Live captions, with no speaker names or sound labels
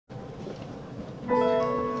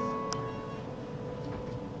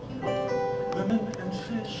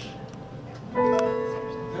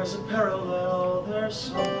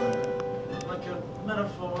somewhere, like a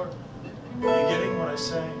metaphor. Are you getting what I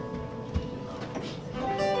say?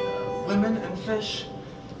 Women and fish,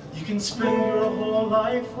 you can spend your whole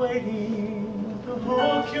life waiting. The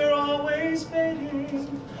hook you're always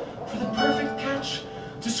baiting for the perfect catch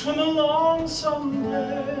to swim along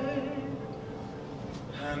someday.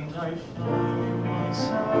 And I find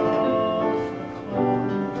myself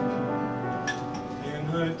recalling in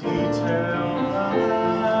a detail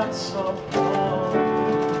that's upon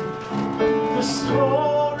the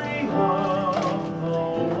story of the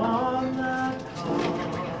one that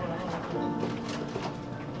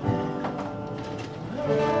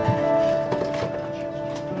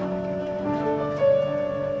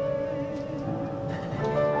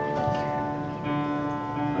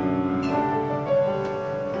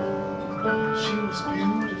She was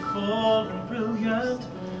beautiful and brilliant.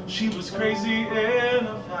 She was crazy in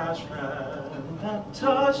a fashion that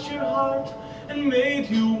touched your heart and made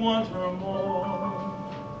you want her more.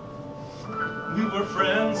 We were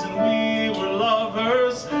friends and we were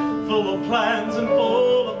lovers, full of plans and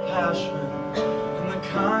full of passion, and the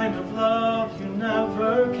kind of love you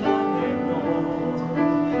never can ignore.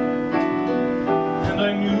 And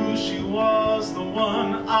I knew she was the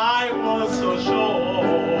one, I was so sure.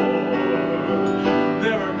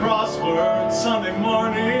 There were crosswords Sunday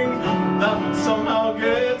morning that would somehow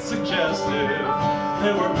get suggested.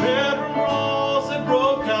 There were bedroom brawls that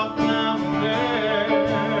broke out now and then.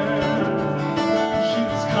 She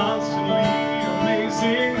was constantly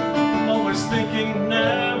amazing, always thinking,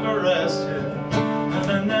 never rested.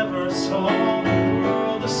 And I never saw the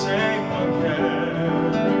world the same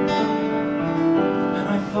again. And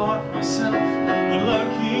I thought myself the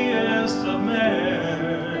luckiest of men.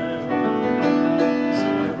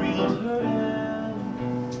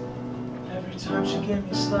 Time she gave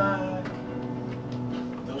me slack,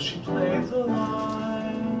 though she played the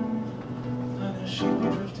line, I knew she'd be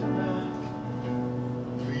drifting back.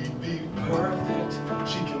 We'd be perfect,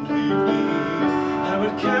 she complete me. I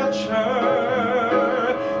would catch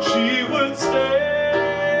her, she would stay.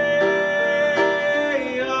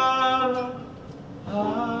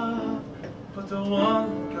 But the one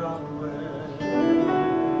got away.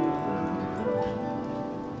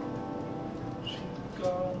 She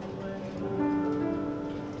got away.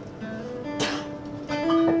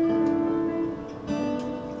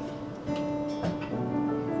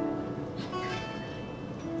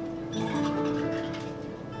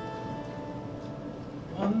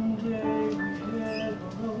 One day we hit a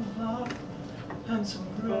roadblock and some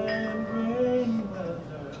rain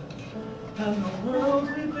weather, and the world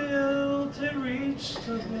we built, it reached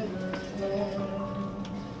the bitter end.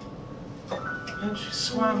 And she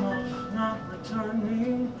swam off, not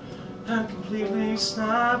returning, and completely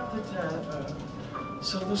snapped the tether.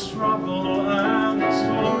 So the struggle and the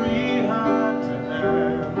story had to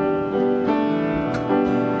end.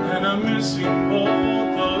 And I'm missing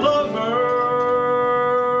both the lover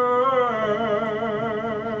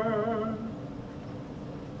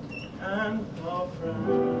and the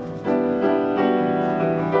friend.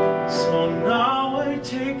 So now I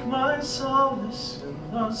take my solace in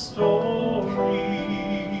the story.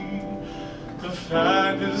 The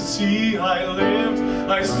fantasy I lived,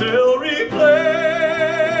 I still replay.